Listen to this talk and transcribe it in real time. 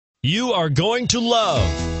You are going to love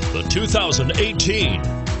the 2018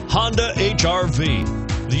 Honda HR-V.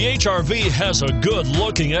 The HR-V has a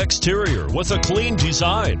good-looking exterior with a clean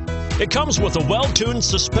design. It comes with a well-tuned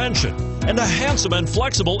suspension and a handsome and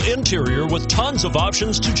flexible interior with tons of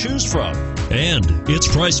options to choose from. And it's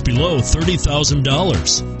priced below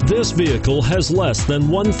 $30,000. This vehicle has less than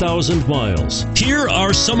 1,000 miles. Here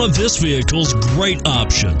are some of this vehicle's great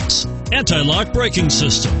options: anti-lock braking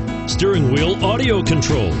system, steering wheel audio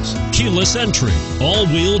controls, keyless entry,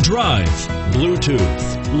 all-wheel drive,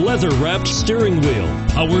 Bluetooth, leather-wrapped steering wheel,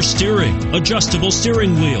 power steering, adjustable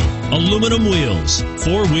steering wheel, aluminum wheels,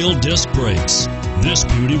 four-wheel disc brakes. This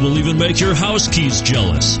beauty will even make your house keys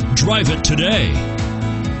jealous. Drive it today.